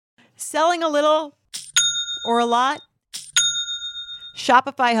Selling a little or a lot?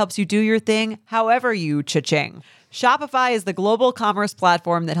 Shopify helps you do your thing however you cha-ching. Shopify is the global commerce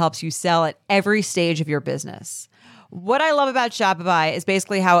platform that helps you sell at every stage of your business. What I love about Shopify is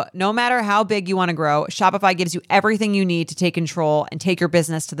basically how no matter how big you want to grow, Shopify gives you everything you need to take control and take your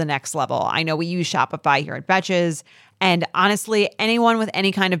business to the next level. I know we use Shopify here at Betches, and honestly, anyone with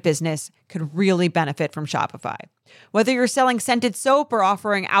any kind of business could really benefit from Shopify. Whether you're selling scented soap or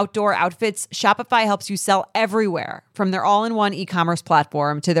offering outdoor outfits, Shopify helps you sell everywhere, from their all-in-one e-commerce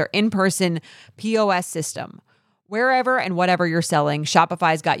platform to their in-person POS system. Wherever and whatever you're selling,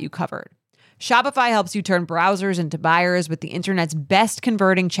 Shopify's got you covered. Shopify helps you turn browsers into buyers with the internet's best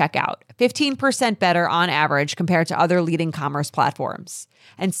converting checkout, 15% better on average compared to other leading commerce platforms.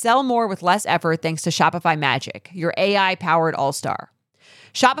 And sell more with less effort thanks to Shopify Magic, your AI-powered all-star.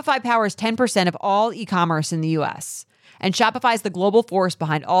 Shopify powers 10% of all e-commerce in the U.S., and Shopify is the global force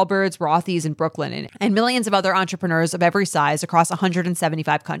behind Allbirds, Rothy's, and Brooklyn, and millions of other entrepreneurs of every size across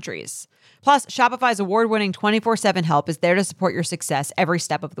 175 countries. Plus, Shopify's award-winning 24/7 help is there to support your success every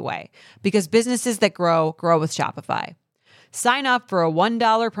step of the way, because businesses that grow, grow with Shopify. Sign up for a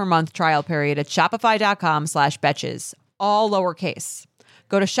 $1 per month trial period at shopify.com/betches, all lowercase.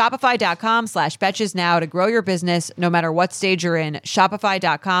 Go to shopify.com/betches now to grow your business no matter what stage you're in.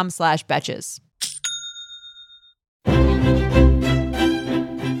 Shopify.com/betches.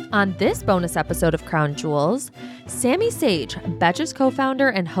 On this bonus episode of Crown Jewels, Sammy Sage, Betches co-founder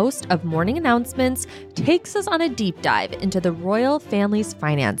and host of Morning Announcements, takes us on a deep dive into the royal family's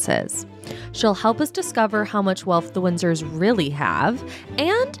finances. She'll help us discover how much wealth the Windsors really have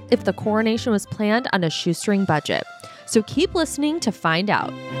and if the coronation was planned on a shoestring budget. So keep listening to find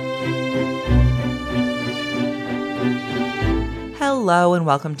out. Hello and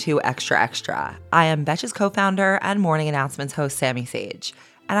welcome to Extra Extra. I am Betches co-founder and Morning Announcements host Sammy Sage,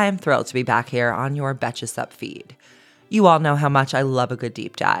 and I am thrilled to be back here on your Betches Up feed. You all know how much I love a good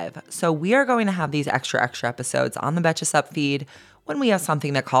deep dive, so we are going to have these Extra Extra episodes on the Betches Up feed when we have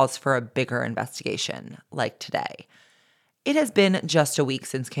something that calls for a bigger investigation, like today. It has been just a week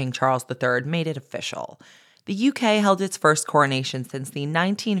since King Charles III made it official. The UK held its first coronation since the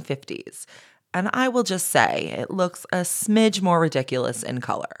 1950s, and I will just say it looks a smidge more ridiculous in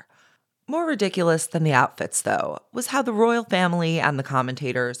color. More ridiculous than the outfits, though, was how the royal family and the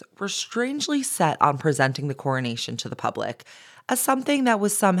commentators were strangely set on presenting the coronation to the public as something that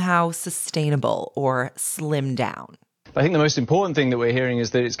was somehow sustainable or slimmed down. I think the most important thing that we're hearing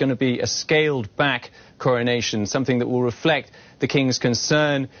is that it's going to be a scaled-back coronation, something that will reflect the King's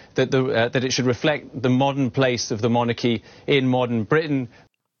concern that it should reflect the modern place of the monarchy in modern Britain.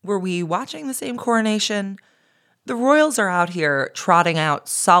 Were we watching the same coronation? The royals are out here trotting out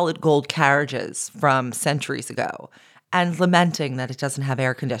solid gold carriages from centuries ago and lamenting that it doesn't have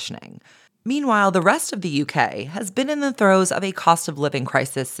air conditioning. Meanwhile, the rest of the UK has been in the throes of a cost of living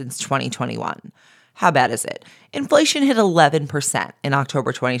crisis since 2021. How bad is it? Inflation hit 11% in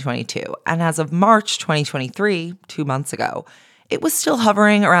October 2022, and as of March 2023, 2 months ago, it was still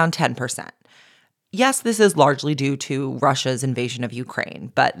hovering around 10%. Yes, this is largely due to Russia's invasion of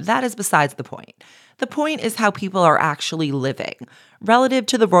Ukraine, but that is besides the point. The point is how people are actually living, relative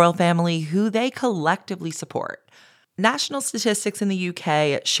to the royal family who they collectively support. National statistics in the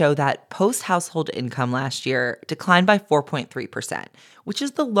UK show that post-household income last year declined by 4.3%, which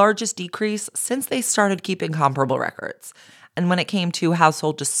is the largest decrease since they started keeping comparable records. And when it came to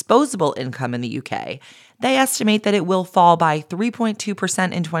household disposable income in the UK, they estimate that it will fall by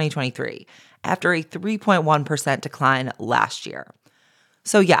 3.2% in 2023, after a 3.1% decline last year.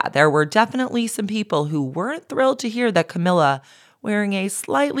 So yeah, there were definitely some people who weren't thrilled to hear that Camilla, wearing a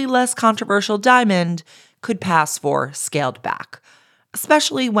slightly less controversial diamond, could pass for scaled back,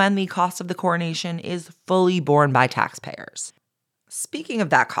 especially when the cost of the coronation is fully borne by taxpayers. Speaking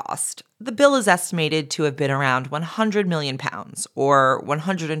of that cost, the bill is estimated to have been around £100 million, or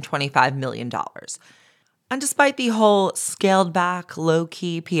 $125 million. And despite the whole scaled-back,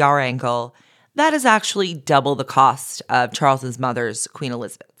 low-key PR angle, that is actually double the cost of Charles's mother's, Queen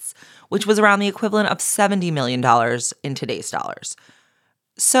Elizabeth's, which was around the equivalent of $70 million in today's dollars.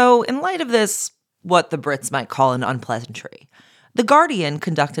 So in light of this, what the Brits might call an unpleasantry, The Guardian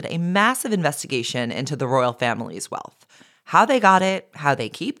conducted a massive investigation into the royal family's wealth, how they got it, how they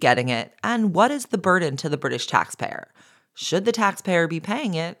keep getting it, and what is the burden to the British taxpayer. Should the taxpayer be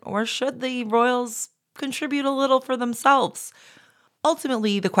paying it, or should the royals contribute a little for themselves?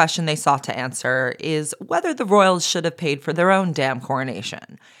 Ultimately, the question they sought to answer is whether the royals should have paid for their own damn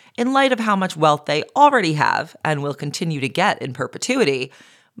coronation. In light of how much wealth they already have and will continue to get in perpetuity,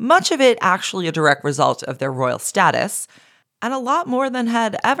 much of it actually a direct result of their royal status, and a lot more than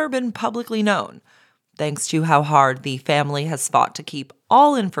had ever been publicly known, thanks to how hard the family has fought to keep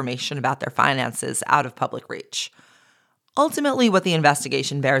all information about their finances out of public reach. Ultimately, what the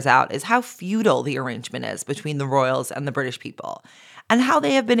investigation bears out is how feudal the arrangement is between the royals and the British people, and how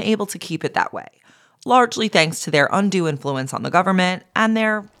they have been able to keep it that way, largely thanks to their undue influence on the government and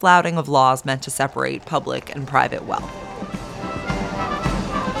their flouting of laws meant to separate public and private wealth.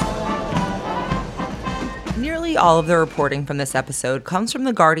 Nearly all of the reporting from this episode comes from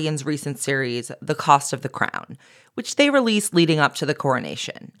The Guardian's recent series, The Cost of the Crown, which they released leading up to the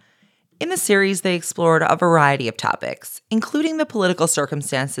coronation. In the series, they explored a variety of topics, including the political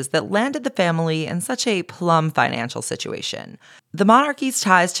circumstances that landed the family in such a plum financial situation, the monarchy's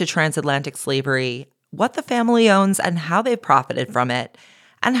ties to transatlantic slavery, what the family owns and how they've profited from it,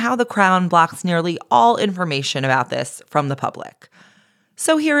 and how the crown blocks nearly all information about this from the public.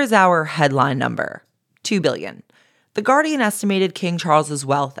 So here is our headline number, $2 billion. The Guardian estimated King Charles's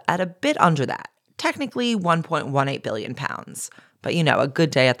wealth at a bit under that, technically 1.18 billion pounds. But a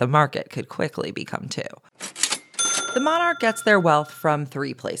good day at the market could quickly become 2. The monarch gets their wealth from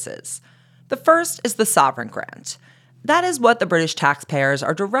 3 places. The first is the sovereign grant. That is what the British taxpayers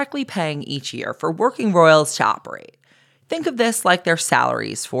are directly paying each year for working royals to operate. Think of this like their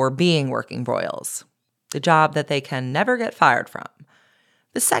salaries for being working royals, the job that they can never get fired from.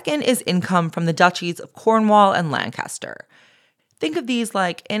 The second is income from the duchies of Cornwall and Lancaster. Think of these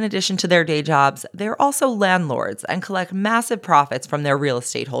like, in addition to their day jobs, they're also landlords and collect massive profits from their real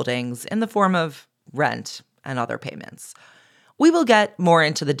estate holdings in the form of rent and other payments. We will get more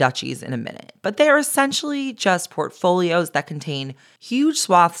into the duchies in a minute, but they are essentially just portfolios that contain huge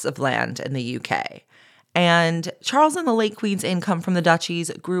swaths of land in the UK. And Charles and the late Queen's income from the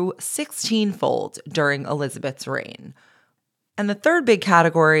duchies grew 16-fold during Elizabeth's reign. And the third big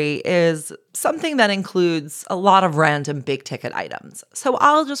category is something that includes a lot of random big-ticket items. So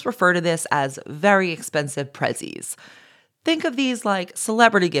I'll just refer to this as very expensive prezzies. Think of these like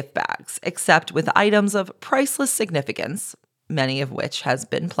celebrity gift bags, except with items of priceless significance, many of which has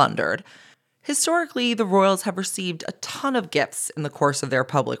been plundered. Historically, the royals have received a ton of gifts in the course of their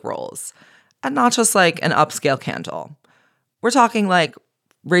public roles, and not just like an upscale candle. We're talking like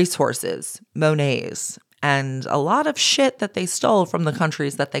racehorses, Monets, and a lot of shit that they stole from the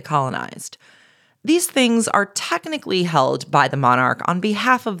countries that they colonized. These things are technically held by the monarch on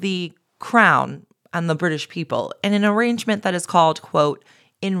behalf of the crown and the British people in an arrangement that is called, quote,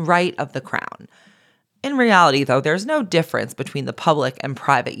 in right of the crown. In reality, though, there's no difference between the public and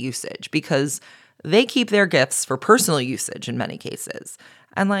private usage because they keep their gifts for personal usage in many cases.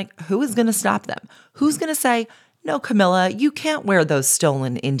 And who is going to stop them? Who's going to say, no, Camilla, you can't wear those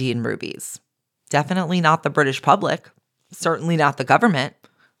stolen Indian rubies? Definitely not the British public, certainly not the government,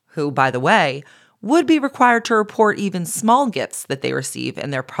 who, by the way, would be required to report even small gifts that they receive in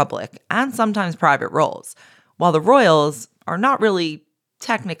their public and sometimes private roles, while the royals are not really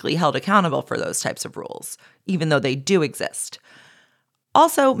technically held accountable for those types of rules, even though they do exist.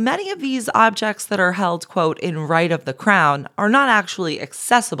 Also, many of these objects that are held, quote, in right of the crown are not actually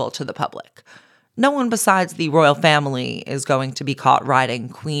accessible to the public. No one besides the royal family is going to be caught riding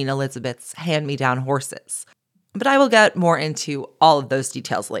Queen Elizabeth's hand-me-down horses. But I will get more into all of those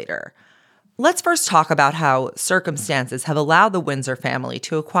details later. Let's first talk about how circumstances have allowed the Windsor family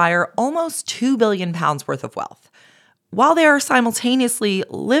to acquire almost £2 billion worth of wealth, while they are simultaneously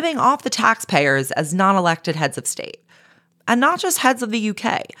living off the taxpayers as non-elected heads of state. And not just heads of the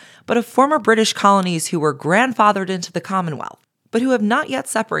UK, but of former British colonies who were grandfathered into the Commonwealth, but who have not yet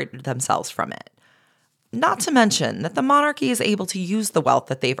separated themselves from it. Not to mention that the monarchy is able to use the wealth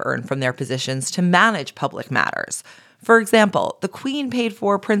that they've earned from their positions to manage public matters. For example, the Queen paid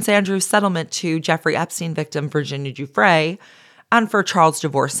for Prince Andrew's settlement to Jeffrey Epstein victim Virginia Giuffre, and for Charles'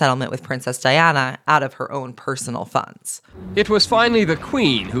 divorce settlement with Princess Diana out of her own personal funds. It was finally the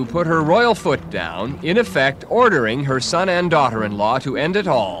Queen who put her royal foot down, in effect ordering her son and daughter-in-law to end it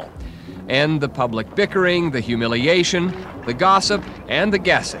all. End the public bickering, the humiliation, the gossip, and the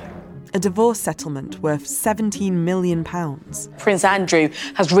guessing. A divorce settlement worth £17 million. Prince Andrew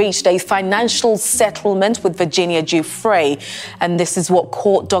has reached a financial settlement with Virginia Giuffre, and this is what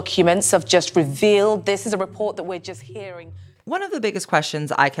court documents have just revealed. This is a report that we're just hearing. One of the biggest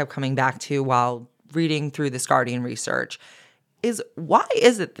questions I kept coming back to while reading through this Guardian research is, why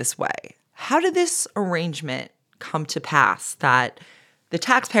is it this way? How did this arrangement come to pass that the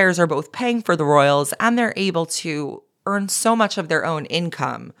taxpayers are both paying for the royals and they're able to earn so much of their own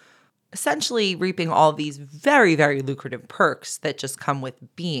income, essentially reaping all these very, very lucrative perks that just come with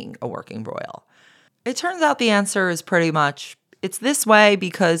being a working royal? It turns out the answer is pretty much, it's this way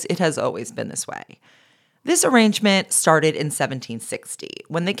because it has always been this way. This arrangement started in 1760,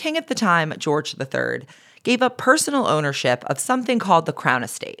 when the king at the time, George III, gave up personal ownership of something called the Crown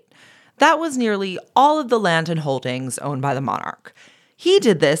Estate. That was nearly all of the land and holdings owned by the monarch. He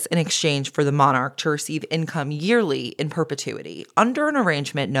did this in exchange for the monarch to receive income yearly in perpetuity under an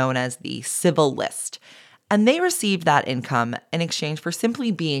arrangement known as the civil list. And they received that income in exchange for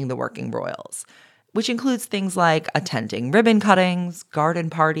simply being the working royals, which includes things like attending ribbon cuttings, garden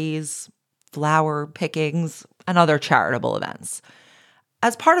parties, flower pickings, and other charitable events.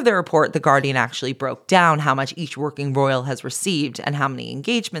 As part of their report, The Guardian actually broke down how much each working royal has received and how many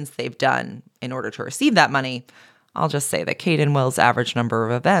engagements they've done in order to receive that money. I'll just say that Kate and Will's average number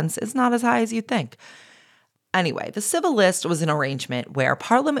of events is not as high as you'd think. Anyway, the civil list was an arrangement where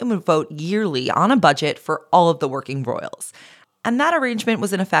Parliament would vote yearly on a budget for all of the working royals. And that arrangement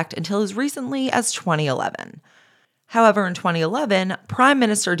was in effect until as recently as 2011. However, in 2011, Prime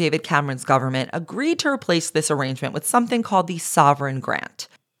Minister David Cameron's government agreed to replace this arrangement with something called the sovereign grant.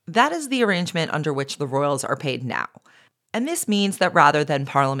 That is the arrangement under which the royals are paid now. And this means that rather than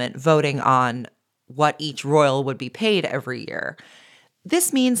Parliament voting on what each royal would be paid every year,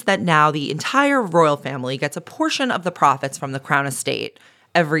 this means that now the entire royal family gets a portion of the profits from the Crown Estate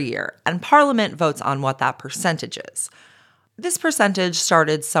every year, and Parliament votes on what that percentage is. This percentage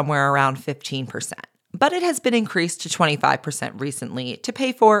started somewhere around 15%. But it has been increased to 25% recently to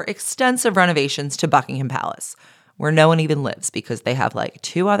pay for extensive renovations to Buckingham Palace, where no one even lives because they have like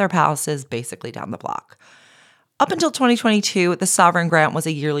 2 other palaces basically down the block. Up until 2022, the sovereign grant was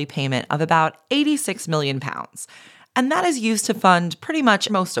a yearly payment of about £86 million, and that is used to fund pretty much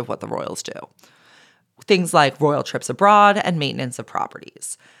most of what the royals do. Things like royal trips abroad and maintenance of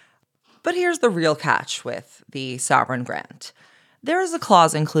properties. But here's the real catch with the sovereign grant. There is a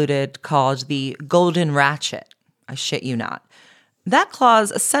clause included called the Golden Ratchet. I shit you not. That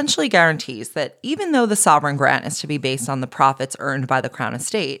clause essentially guarantees that even though the sovereign grant is to be based on the profits earned by the Crown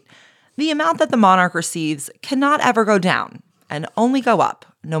Estate, the amount that the monarch receives cannot ever go down and only go up,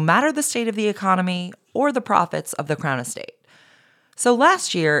 no matter the state of the economy or the profits of the Crown Estate. So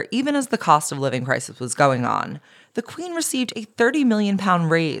last year, even as the cost of living crisis was going on, the Queen received a £30 million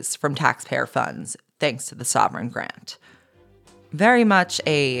raise from taxpayer funds thanks to the sovereign grant. Very much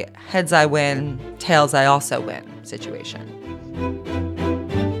a heads I win, tails I also win situation.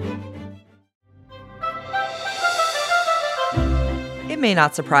 It may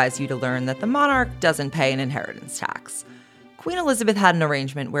not surprise you to learn that the monarch doesn't pay an inheritance tax. Queen Elizabeth had an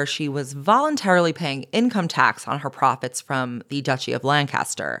arrangement where she was voluntarily paying income tax on her profits from the Duchy of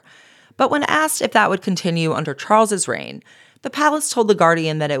Lancaster. But when asked if that would continue under Charles's reign, the palace told The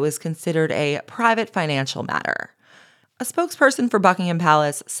Guardian that it was considered a private financial matter. A spokesperson for Buckingham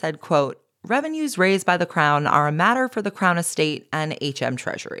Palace said, quote, "Revenues raised by the Crown are a matter for the Crown Estate and HM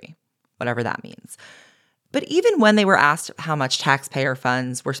Treasury," whatever that means. But even when they were asked how much taxpayer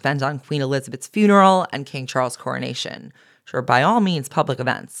funds were spent on Queen Elizabeth's funeral and King Charles' coronation, which are by all means public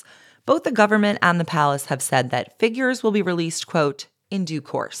events, both the government and the palace have said that figures will be released, quote, "in due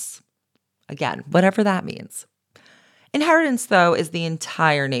course." Again, whatever that means. Inheritance, though, is the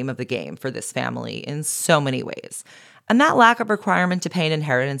entire name of the game for this family in so many ways. And that lack of requirement to pay an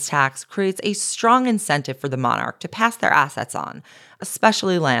inheritance tax creates a strong incentive for the monarch to pass their assets on,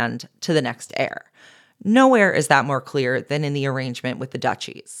 especially land, to the next heir. Nowhere is that more clear than in the arrangement with the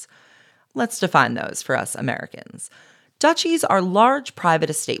duchies. Let's define those for us Americans. Duchies are large private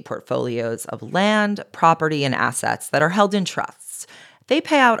estate portfolios of land, property, and assets that are held in trusts. They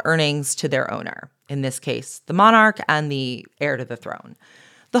pay out earnings to their owner, in this case, the monarch and the heir to the throne.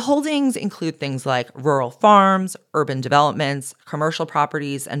 The holdings include things like rural farms, urban developments, commercial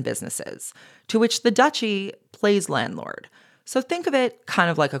properties, and businesses, to which the duchy plays landlord. So think of it kind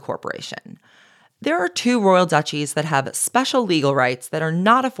of like a corporation. There are 2 royal duchies that have special legal rights that are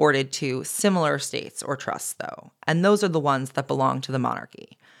not afforded to similar estates or trusts, though, and those are the ones that belong to the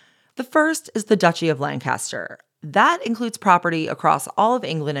monarchy. The first is the Duchy of Lancaster. That includes property across all of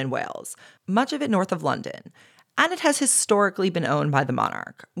England and Wales, much of it north of London, and it has historically been owned by the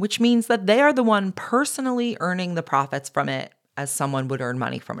monarch, which means that they are the one personally earning the profits from it as someone would earn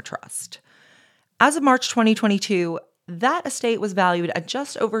money from a trust. As of March 2022, that estate was valued at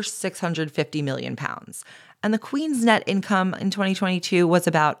just over £650 million, and the Queen's net income in 2022 was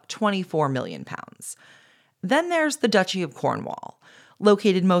about £24 million. Then there's the Duchy of Cornwall,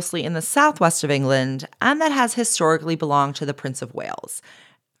 located mostly in the southwest of England, and that has historically belonged to the Prince of Wales.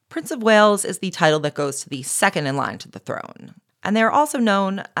 Prince of Wales is the title that goes to the second in line to the throne, and they are also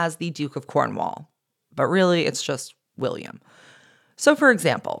known as the Duke of Cornwall, but really it's just William. So for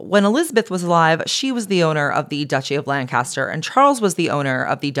example, when Elizabeth was alive, she was the owner of the Duchy of Lancaster, and Charles was the owner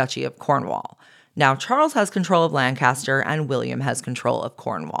of the Duchy of Cornwall. Now Charles has control of Lancaster and William has control of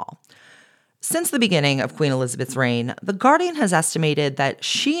Cornwall. Since the beginning of Queen Elizabeth's reign, The Guardian has estimated that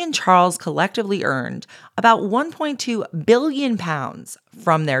she and Charles collectively earned about £1.2 billion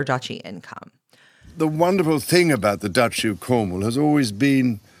from their duchy income. The wonderful thing about the Duchy of Cornwall has always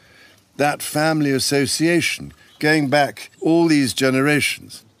been that family association, going back all these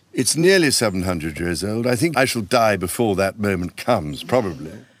generations. It's nearly 700 years old. I think I shall die before that moment comes,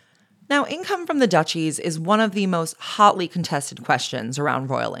 probably. Now, income from the duchies is one of the most hotly contested questions around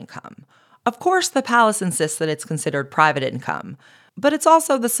royal income. Of course, the palace insists that it's considered private income, but it's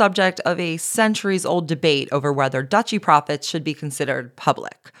also the subject of a centuries-old debate over whether duchy profits should be considered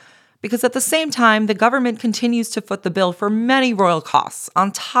public. Because at the same time, the government continues to foot the bill for many royal costs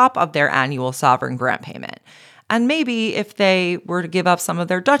on top of their annual sovereign grant payment. And maybe if they were to give up some of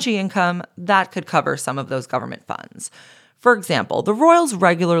their duchy income, that could cover some of those government funds. For example, the royals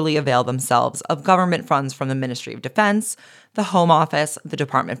regularly avail themselves of government funds from the Ministry of Defense, the Home Office, the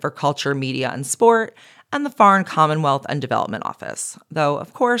Department for Culture, Media, and Sport, and the Foreign Commonwealth and Development Office, though,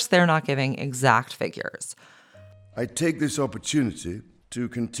 of course, they're not giving exact figures. I take this opportunity to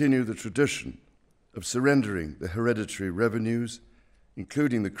continue the tradition of surrendering the hereditary revenues,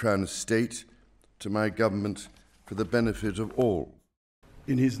 including the Crown Estate, to my government for the benefit of all.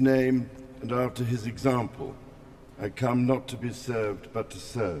 In his name and after his example, I come not to be served, but to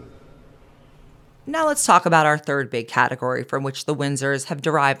serve. Now let's talk about our third big category from which the Windsors have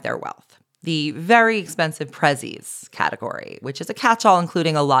derived their wealth, the very expensive prezzies category, which is a catch-all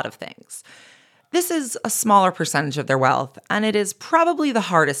including a lot of things. This is a smaller percentage of their wealth, and it is probably the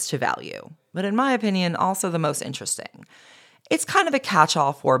hardest to value, but in my opinion, also the most interesting. It's kind of a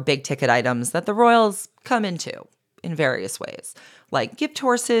catch-all for big-ticket items that the royals come into in various ways, like gift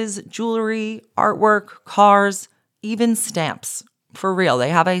horses, jewelry, artwork, cars, even stamps. For real, they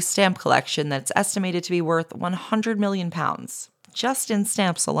have a stamp collection that's estimated to be worth £100 million, just in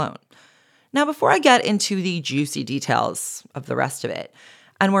stamps alone. Now, before I get into the juicy details of the rest of it,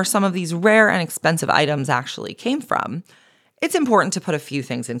 and where some of these rare and expensive items actually came from, it's important to put a few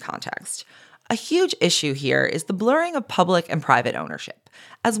things in context. A huge issue here is the blurring of public and private ownership,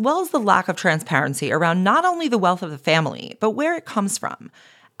 as well as the lack of transparency around not only the wealth of the family, but where it comes from,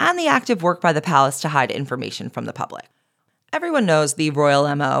 and the active work by the palace to hide information from the public. Everyone knows the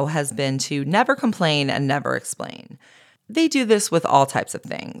royal MO has been to never complain and never explain. They do this with all types of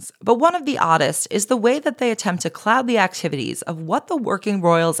things, but one of the oddest is the way that they attempt to cloud the activities of what the working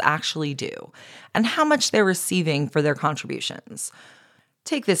royals actually do and how much they're receiving for their contributions.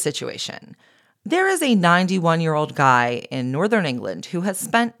 Take this situation. There is a 91-year-old guy in Northern England who has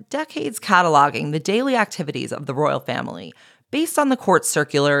spent decades cataloging the daily activities of the royal family based on the court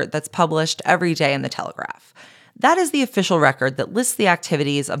circular that's published every day in the Telegraph. That is the official record that lists the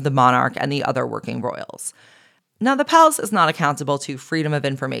activities of the monarch and the other working royals. Now, the palace is not accountable to freedom of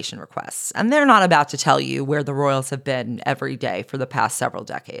information requests, and they're not about to tell you where the royals have been every day for the past several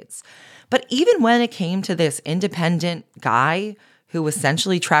decades. But even when it came to this independent guy who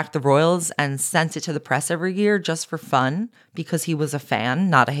essentially tracked the royals and sent it to the press every year just for fun because he was a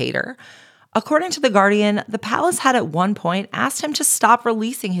fan, not a hater, according to The Guardian, the palace had at one point asked him to stop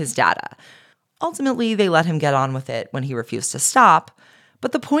releasing his data. Ultimately, they let him get on with it when he refused to stop.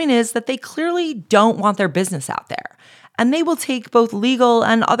 But the point is that they clearly don't want their business out there, and they will take both legal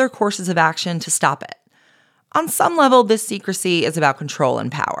and other courses of action to stop it. On some level, this secrecy is about control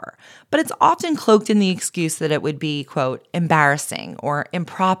and power, but it's often cloaked in the excuse that it would be, quote, embarrassing or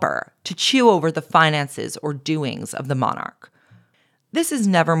improper to chew over the finances or doings of the monarch. This is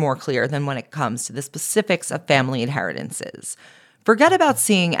never more clear than when it comes to the specifics of family inheritances. Forget about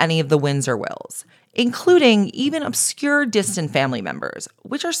seeing any of the Windsor wills, including even obscure distant family members,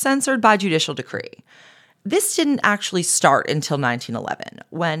 which are censored by judicial decree. This didn't actually start until 1911,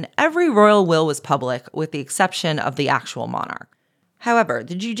 when every royal will was public with the exception of the actual monarch. However,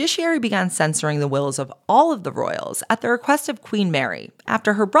 the judiciary began censoring the wills of all of the royals at the request of Queen Mary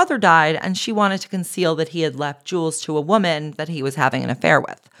after her brother died and she wanted to conceal that he had left jewels to a woman that he was having an affair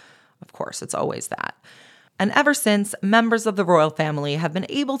with. Of course, it's always that. And ever since, members of the royal family have been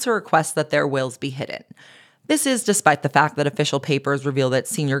able to request that their wills be hidden. This is despite the fact that official papers reveal that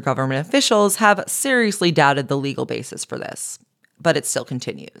senior government officials have seriously doubted the legal basis for this. But it still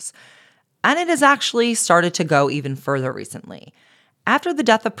continues. And it has actually started to go even further recently. After the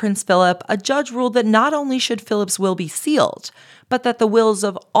death of Prince Philip, a judge ruled that not only should Philip's will be sealed, but that the wills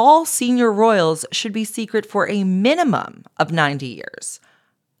of all senior royals should be secret for a minimum of 90 years.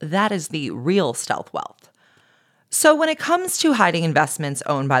 That is the real stealth wealth. So when it comes to hiding investments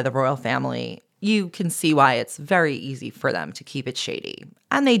owned by the royal family, you can see why it's very easy for them to keep it shady,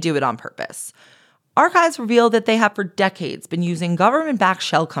 and they do it on purpose. Archives reveal that they have for decades been using government-backed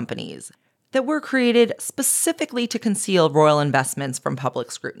shell companies that were created specifically to conceal royal investments from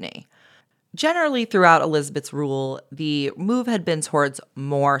public scrutiny. Generally, throughout Elizabeth's rule, the move had been towards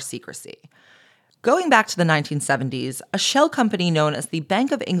more secrecy. Going back to the 1970s, a shell company known as the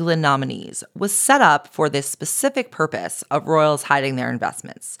Bank of England Nominees was set up for this specific purpose of royals hiding their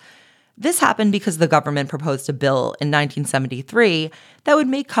investments. This happened because the government proposed a bill in 1973 that would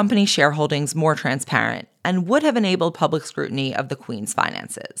make company shareholdings more transparent and would have enabled public scrutiny of the Queen's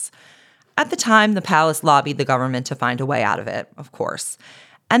finances. At the time, the palace lobbied the government to find a way out of it, of course.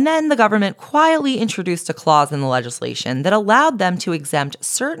 And then the government quietly introduced a clause in the legislation that allowed them to exempt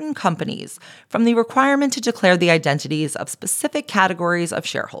certain companies from the requirement to declare the identities of specific categories of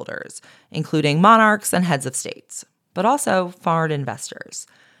shareholders, including monarchs and heads of states, but also foreign investors.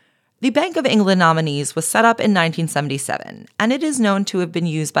 The Bank of England Nominees was set up in 1977, and it is known to have been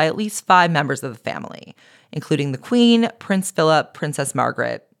used by at least 5 members of the family, including the Queen, Prince Philip, Princess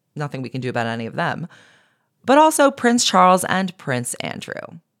Margaret, nothing we can do about any of them, but also Prince Charles and Prince Andrew.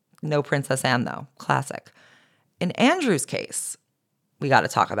 No Princess Anne, though. Classic. In Andrew's case, we got to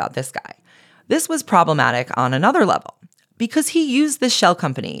talk about this guy. This was problematic on another level, because he used this shell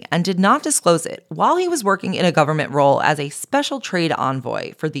company and did not disclose it while he was working in a government role as a special trade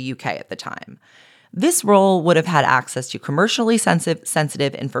envoy for the UK at the time. This role would have had access to commercially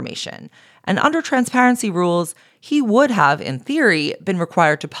sensitive information, and under transparency rules, he would have, in theory, been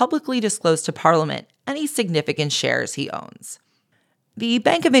required to publicly disclose to Parliament any significant shares he owns. The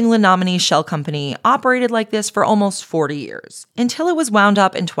Bank of England nominee shell company operated like this for almost 40 years, until it was wound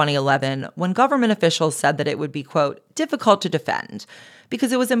up in 2011 when government officials said that it would be, quote, difficult to defend,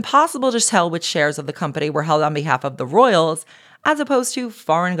 because it was impossible to tell which shares of the company were held on behalf of the royals as opposed to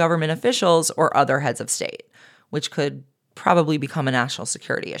foreign government officials or other heads of state, which could probably become a national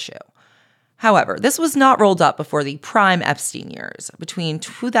security issue. However, this was not rolled up before the prime Epstein years, between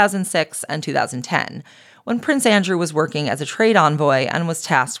 2006 and 2010, when Prince Andrew was working as a trade envoy and was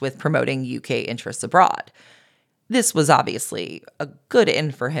tasked with promoting UK interests abroad. This was obviously a good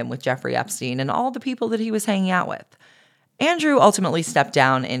in for him with Jeffrey Epstein and all the people that he was hanging out with. Andrew ultimately stepped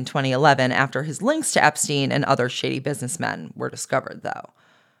down in 2011 after his links to Epstein and other shady businessmen were discovered, though.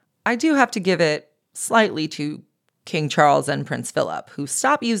 I do have to give it slightly to King Charles and Prince Philip, who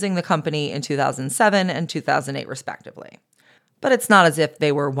stopped using the company in 2007 and 2008 respectively. But it's not as if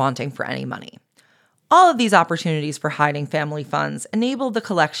they were wanting for any money. All of these opportunities for hiding family funds enabled the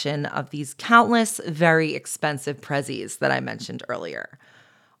collection of these countless, very expensive prezzies that I mentioned earlier.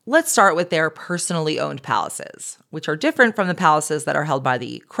 Let's start with their personally owned palaces, which are different from the palaces that are held by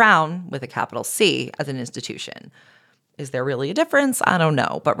the Crown, with a capital C, as an institution. Is there really a difference? I don't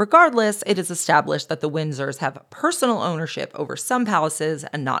know. But regardless, it is established that the Windsors have personal ownership over some palaces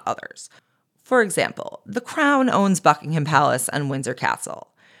and not others. For example, the Crown owns Buckingham Palace and Windsor Castle.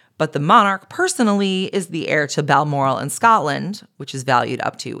 But the monarch personally is the heir to Balmoral in Scotland, which is valued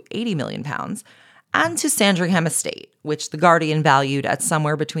up to £80 million, and to Sandringham Estate, which the Guardian valued at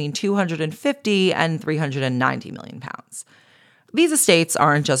somewhere between £250 and £390 million. These estates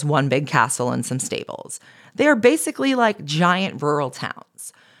aren't just one big castle and some stables. They are basically like giant rural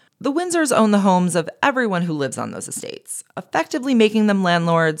towns. The Windsors own the homes of everyone who lives on those estates, effectively making them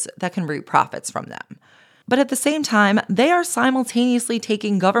landlords that can reap profits from them. But at the same time, they are simultaneously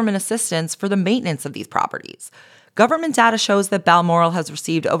taking government assistance for the maintenance of these properties. Government data shows that Balmoral has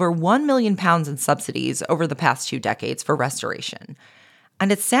received over £1 million in subsidies over the past 2 decades for restoration.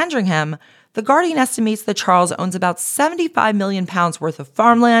 And at Sandringham, the Guardian estimates that Charles owns about £75 million worth of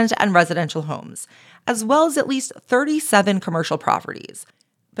farmland and residential homes, as well as at least 37 commercial properties.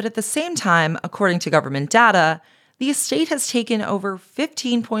 But at the same time, according to government data, the estate has taken over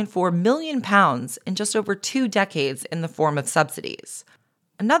 £15.4 million in just over 2 decades in the form of subsidies.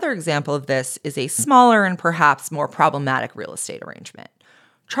 Another example of this is a smaller and perhaps more problematic real estate arrangement.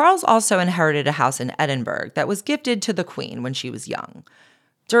 Charles also inherited a house in Edinburgh that was gifted to the Queen when she was young,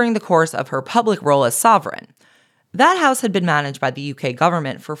 during the course of her public role as sovereign. That house had been managed by the UK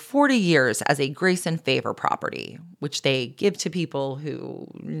government for 40 years as a grace and favor property, which they give to people who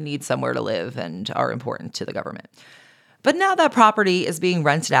need somewhere to live and are important to the government. But now that property is being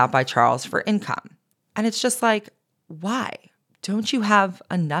rented out by Charles for income. And it's just like, why? Don't you have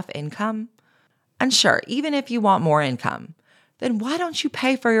enough income? And sure, even if you want more income, then why don't you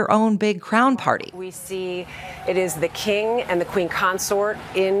pay for your own big crown party? We see it is the king and the queen consort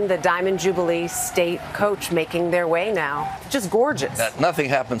in the Diamond Jubilee state coach making their way now. Just gorgeous. Nothing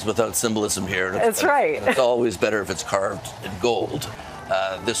happens without symbolism here. That's right. It's always better if it's carved in gold.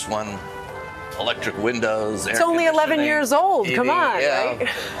 This one electric windows. It's only 11 years old. Come on, right?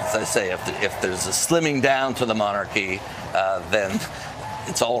 As I say, if there's a slimming down to the monarchy, then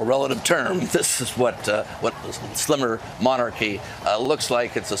it's all a relative term. This is what the slimmer monarchy looks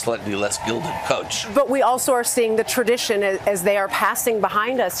like. It's a slightly less gilded coach. But we also are seeing the tradition as they are passing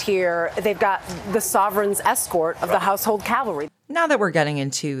behind us here. They've got the sovereign's escort of the household cavalry. Now that we're getting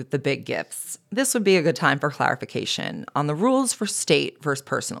into the big gifts, this would be a good time for clarification on the rules for state versus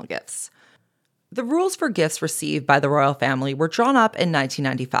personal gifts. The rules for gifts received by the royal family were drawn up in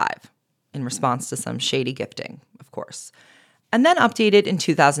 1995, in response to some shady gifting, of course, and then updated in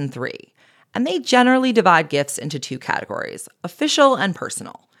 2003. And they generally divide gifts into two categories, official and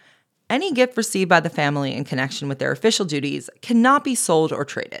personal. Any gift received by the family in connection with their official duties cannot be sold or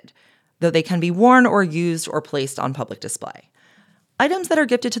traded, though they can be worn or used or placed on public display. Items that are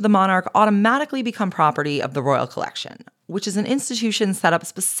gifted to the monarch automatically become property of the royal collection, which is an institution set up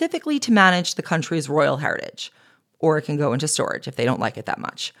specifically to manage the country's royal heritage, or it can go into storage if they don't like it that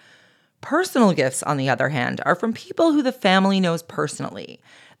much. Personal gifts, on the other hand, are from people who the family knows personally,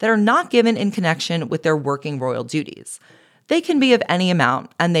 that are not given in connection with their working royal duties. They can be of any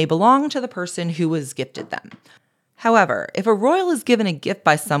amount, and they belong to the person who was gifted them. However, if a royal is given a gift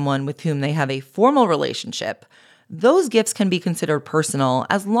by someone with whom they have a formal relationship, those gifts can be considered personal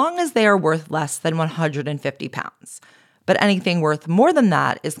as long as they are worth less than £150. But anything worth more than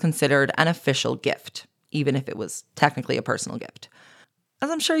that is considered an official gift, even if it was technically a personal gift. As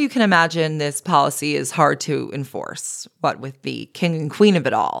I'm sure you can imagine, this policy is hard to enforce, what with the king and queen of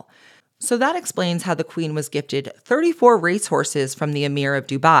it all. So that explains how the queen was gifted 34 racehorses from the Emir of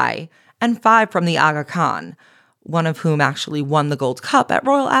Dubai and 5 from the Aga Khan, one of whom actually won the Gold Cup at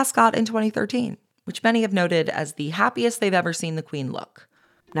Royal Ascot in 2013. Which many have noted as the happiest they've ever seen the Queen look.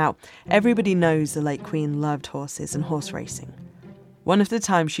 Now, everybody knows the late Queen loved horses and horse racing. One of the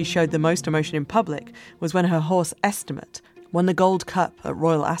times she showed the most emotion in public was when her horse Estimate won the Gold Cup at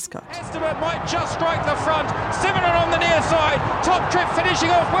Royal Ascot. Estimate might just strike the front. Simonon on the near side. Top trip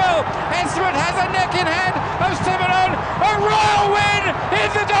finishing off well. Estimate has a neck in hand of Simonon. A royal win in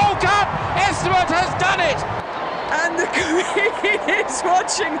the Gold Cup. Estimate has done it. And the Queen is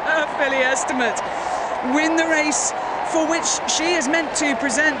watching her filly Estimate win the race for which she is meant to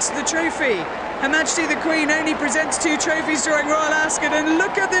present the trophy. Her Majesty the Queen only presents 2 trophies during Royal Ascot, and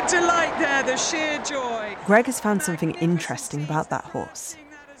look at the delight there, the sheer joy. Greg has found something interesting about that horse.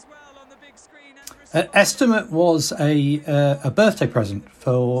 Estimate was a birthday present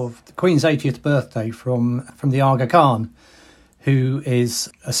for the Queen's 80th birthday from the Aga Khan, who is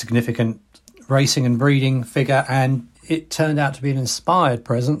a significant racing and breeding figure, and it turned out to be an inspired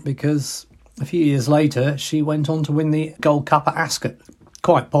present because a few years later she went on to win the Gold Cup at Ascot,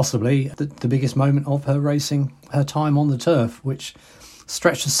 quite possibly the biggest moment of her racing, her time on the turf, which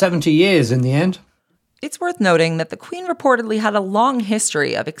stretched to 70 years in the end. It's worth noting that the Queen reportedly had a long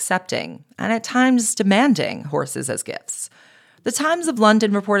history of accepting, and at times demanding, horses as gifts. The Times of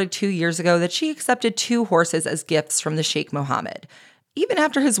London reported 2 years ago that she accepted 2 horses as gifts from the Sheikh Mohammed, even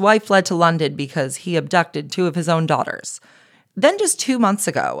after his wife fled to London because he abducted 2 of his own daughters. Then just 2 months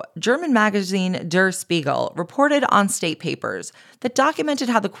ago, German magazine Der Spiegel reported on state papers that documented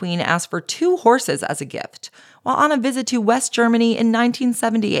how the Queen asked for 2 horses as a gift while on a visit to West Germany in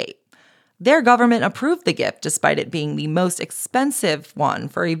 1978. Their government approved the gift despite it being the most expensive one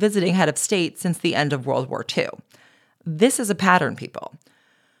for a visiting head of state since the end of World War II. This is a pattern, people.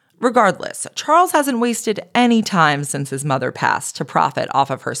 Regardless, Charles hasn't wasted any time since his mother passed to profit off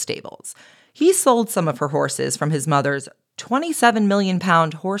of her stables. He sold some of her horses from his mother's £27 million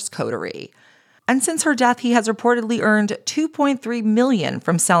horse coterie. And since her death, he has reportedly earned $2.3 million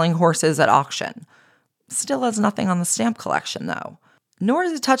from selling horses at auction. Still has nothing on the stamp collection, though. Nor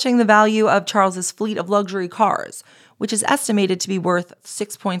is it touching the value of Charles's fleet of luxury cars, which is estimated to be worth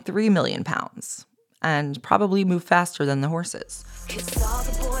 £6.3 million, and probably move faster than the horses.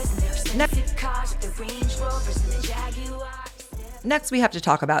 Next, we have to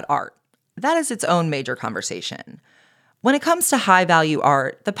talk about art. That is its own major conversation. When it comes to high-value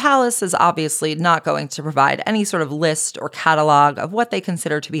art, the palace is obviously not going to provide any sort of list or catalog of what they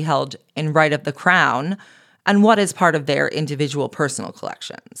consider to be held in right of the crown and what is part of their individual personal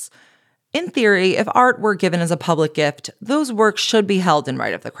collections. In theory, if art were given as a public gift, those works should be held in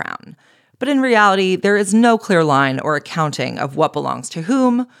right of the crown. But in reality, there is no clear line or accounting of what belongs to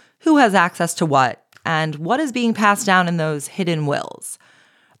whom, who has access to what, and what is being passed down in those hidden wills.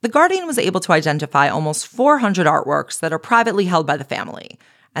 The Guardian was able to identify almost 400 artworks that are privately held by the family,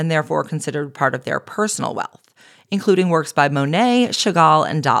 and therefore considered part of their personal wealth, including works by Monet, Chagall,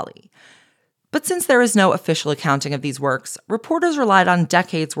 and Dali. But since there is no official accounting of these works, reporters relied on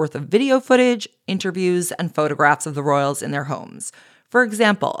decades' worth of video footage, interviews, and photographs of the royals in their homes. For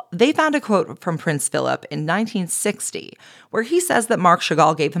example, they found a quote from Prince Philip in 1960, where he says that Marc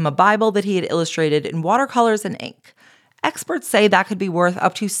Chagall gave him a Bible that he had illustrated in watercolors and ink. Experts say that could be worth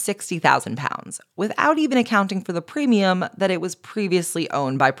up to £60,000, without even accounting for the premium that it was previously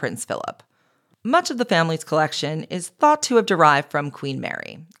owned by Prince Philip. Much of the family's collection is thought to have derived from Queen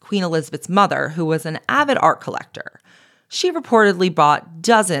Mary, Queen Elizabeth's mother, who was an avid art collector. She reportedly bought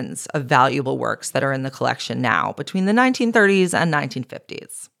dozens of valuable works that are in the collection now between the 1930s and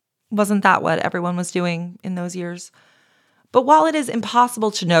 1950s. Wasn't that what everyone was doing in those years? But while it is impossible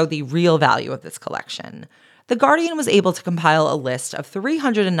to know the real value of this collection, The Guardian was able to compile a list of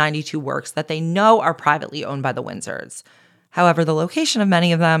 392 works that they know are privately owned by the Windsors. However, the location of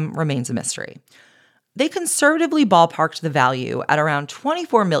many of them remains a mystery. They conservatively ballparked the value at around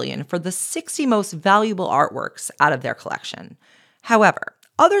 $24 million for the 60 most valuable artworks out of their collection. However,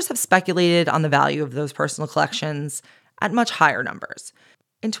 others have speculated on the value of those personal collections at much higher numbers.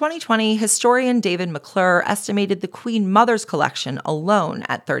 In 2020, historian David McClure estimated the Queen Mother's collection alone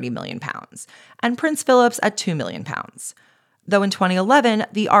at £30 million, and Prince Philip's at £2 million. Though in 2011,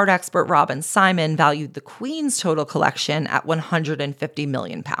 the art expert Robin Simon valued the Queen's total collection at £150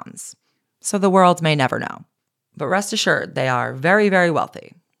 million. So the world may never know. But rest assured, they are very, very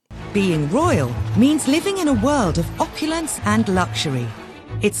wealthy. Being royal means living in a world of opulence and luxury.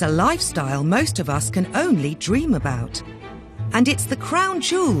 It's a lifestyle most of us can only dream about. And it's the crown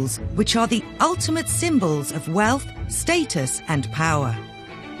jewels which are the ultimate symbols of wealth, status, and power.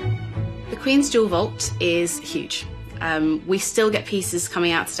 The Queen's Jewel Vault is huge. We still get pieces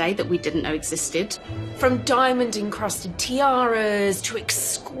coming out today that we didn't know existed. From diamond-encrusted tiaras to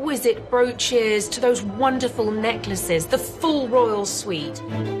exquisite brooches to those wonderful necklaces, the full royal suite.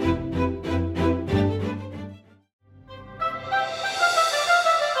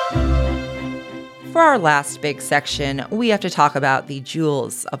 For our last big section, we have to talk about the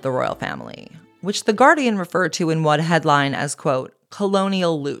jewels of the royal family, which The Guardian referred to in one headline as, quote,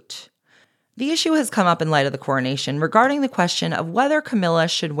 colonial loot. The issue has come up in light of the coronation regarding the question of whether Camilla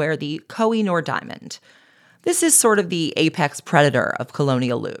should wear the Koh-i-Noor diamond. This is sort of the apex predator of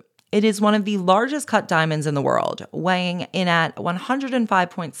colonial loot. It is one of the largest cut diamonds in the world, weighing in at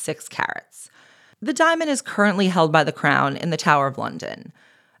 105.6 carats. The diamond is currently held by the Crown in the Tower of London,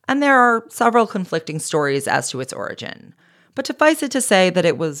 and there are several conflicting stories as to its origin. But suffice it to say that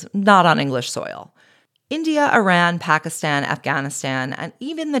it was not on English soil. India, Iran, Pakistan, Afghanistan, and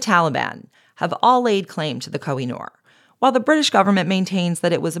even the Taliban have all laid claim to the Koh-i-Noor, while the British government maintains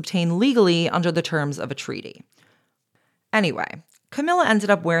that it was obtained legally under the terms of a treaty. Anyway, Camilla ended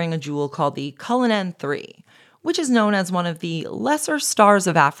up wearing a jewel called the Cullinan III, which is known as one of the lesser stars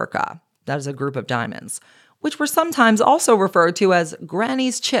of Africa, that is a group of diamonds, which were sometimes also referred to as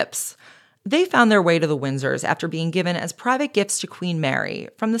Granny's chips. They found their way to the Windsors after being given as private gifts to Queen Mary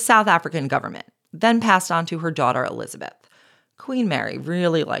from the South African government, then passed on to her daughter Elizabeth. Queen Mary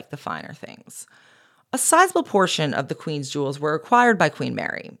really liked the finer things. A sizable portion of the Queen's jewels were acquired by Queen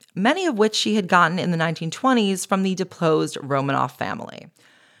Mary, many of which she had gotten in the 1920s from the deposed Romanov family.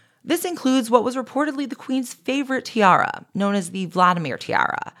 This includes what was reportedly the Queen's favorite tiara, known as the Vladimir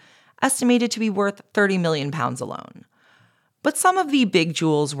tiara, estimated to be worth £30 million alone. But some of the big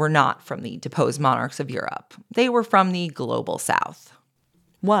jewels were not from the deposed monarchs of Europe. They were from the global south.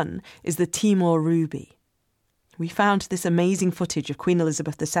 One is the Timor ruby. We found this amazing footage of Queen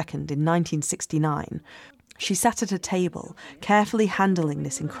Elizabeth II in 1969. She sat at a table, carefully handling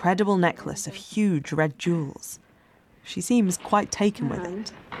this incredible necklace of huge red jewels. She seems quite taken with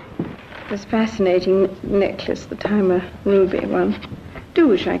it. This fascinating necklace, the Timor ruby one. Do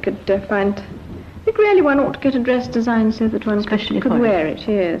wish I could find... I think really one ought to get a dress designed so that one could wear it,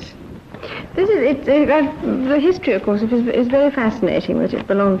 yes. This is the history, of course, is very fascinating, that it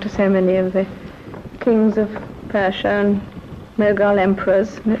belonged to so many of the kings of Persia and Mughal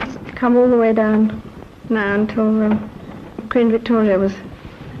emperors. And it's come all the way down now until Queen Victoria was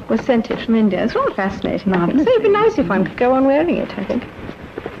sent it from India. It's all fascinating. So it'd be nice if one could go on wearing it, I think.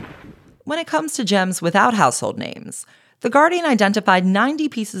 When it comes to gems without household names, The Guardian identified 90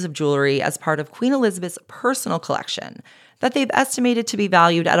 pieces of jewelry as part of Queen Elizabeth's personal collection that they've estimated to be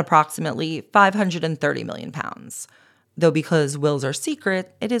valued at approximately £530 million. Though because wills are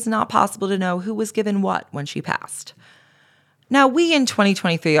secret, it is not possible to know who was given what when she passed. Now, we in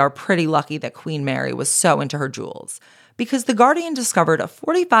 2023 are pretty lucky that Queen Mary was so into her jewels, because The Guardian discovered a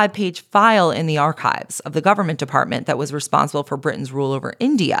 45-page file in the archives of the government department that was responsible for Britain's rule over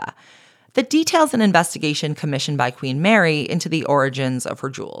India that details an investigation commissioned by Queen Mary into the origins of her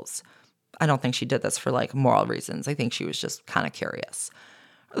jewels. I don't think she did this for like moral reasons. I think she was just kind of curious.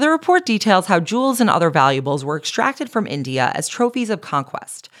 The report details how jewels and other valuables were extracted from India as trophies of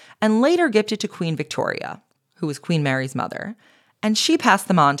conquest and later gifted to Queen Victoria, who was Queen Mary's mother, and she passed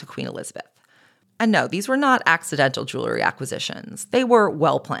them on to Queen Elizabeth. And no, these were not accidental jewelry acquisitions. They were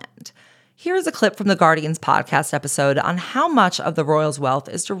well planned. Here's a clip from The Guardian's podcast episode on how much of the royals' wealth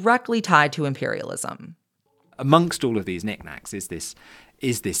is directly tied to imperialism. Amongst all of these knickknacks is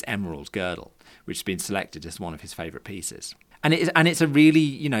this emerald girdle, which has been selected as one of his favourite pieces. And it's a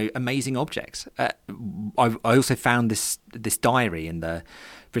really, amazing object. I also found this diary in the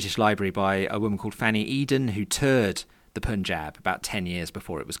British Library by a woman called Fanny Eden, who toured the Punjab about 10 years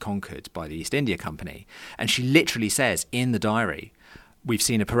before it was conquered by the East India Company. And she literally says in the diary, "We've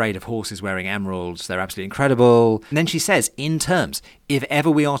seen a parade of horses wearing emeralds. They're absolutely incredible." And then she says, in terms, "If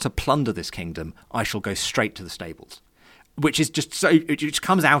ever we are to plunder this kingdom, I shall go straight to the stables," which is just so, it just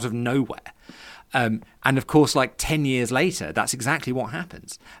comes out of nowhere. And of course, like 10 years later, that's exactly what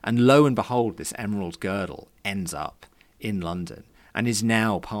happens. And lo and behold, this emerald girdle ends up in London and is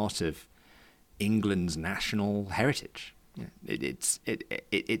now part of England's national heritage.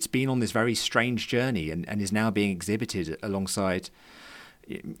 It's been on this very strange journey and is now being exhibited alongside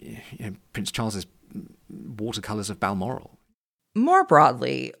Prince Charles's watercolours of Balmoral. More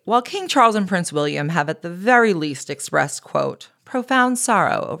broadly, while King Charles and Prince William have at the very least expressed, quote, profound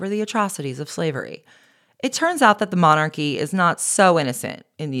sorrow over the atrocities of slavery, it turns out that the monarchy is not so innocent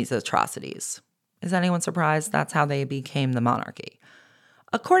in these atrocities. Is anyone surprised that's how they became the monarchy?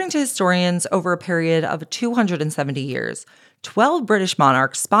 According to historians, over a period of 270 years, 12 British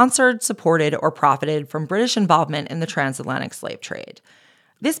monarchs sponsored, supported, or profited from British involvement in the transatlantic slave trade.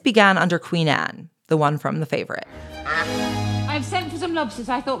 This began under Queen Anne, the one from The Favourite, I've sent for some lobsters.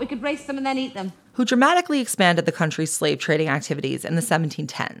 I thought we could brace them and then eat them. Who dramatically expanded the country's slave trading activities in the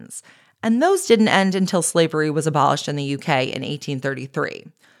 1710s. And those didn't end until slavery was abolished in the UK in 1833,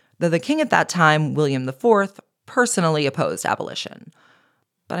 though the king at that time, William IV, personally opposed abolition.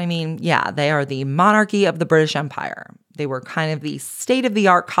 But I mean, yeah, they are the monarchy of the British Empire. They were kind of the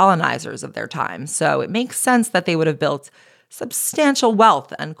state-of-the-art colonizers of their time, so it makes sense that they would have built substantial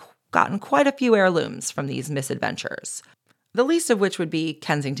wealth and gotten quite a few heirlooms from these misadventures. The least of which would be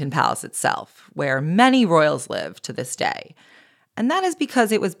Kensington Palace itself, where many royals live to this day. And that is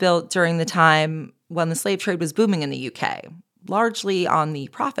because it was built during the time when the slave trade was booming in the UK, largely on the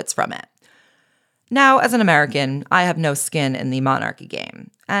profits from it. Now, as an American, I have no skin in the monarchy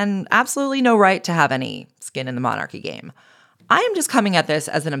game, and absolutely no right to have any skin in the monarchy game. I am just coming at this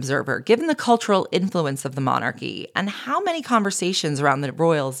as an observer, given the cultural influence of the monarchy and how many conversations around the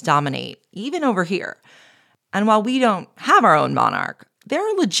royals dominate, even over here. And while we don't have our own monarch, there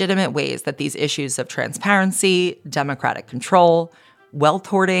are legitimate ways that these issues of transparency, democratic control, wealth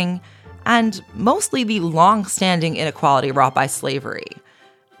hoarding, and mostly the long-standing inequality wrought by slavery,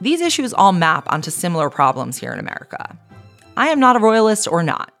 these issues all map onto similar problems here in America. I am not a royalist or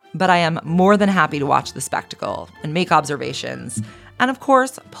not, but I am more than happy to watch the spectacle and make observations, and of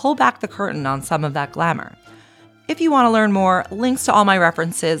course, pull back the curtain on some of that glamour. If you want to learn more, links to all my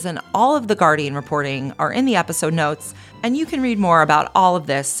references and all of The Guardian reporting are in the episode notes, and you can read more about all of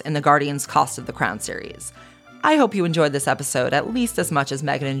this in The Guardian's Cost of the Crown series. I hope you enjoyed this episode at least as much as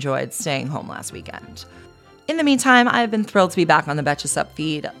Megan enjoyed staying home last weekend. In the meantime, I've been thrilled to be back on the Betches Up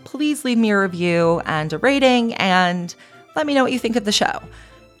feed. Please leave me a review and a rating, and let me know what you think of the show.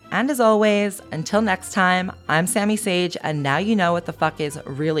 And as always, until next time, I'm Sammy Sage, and now you know what the fuck is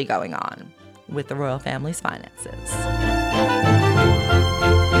really going on with the royal family's finances.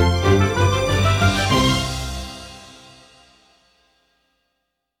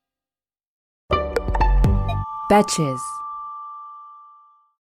 Betches.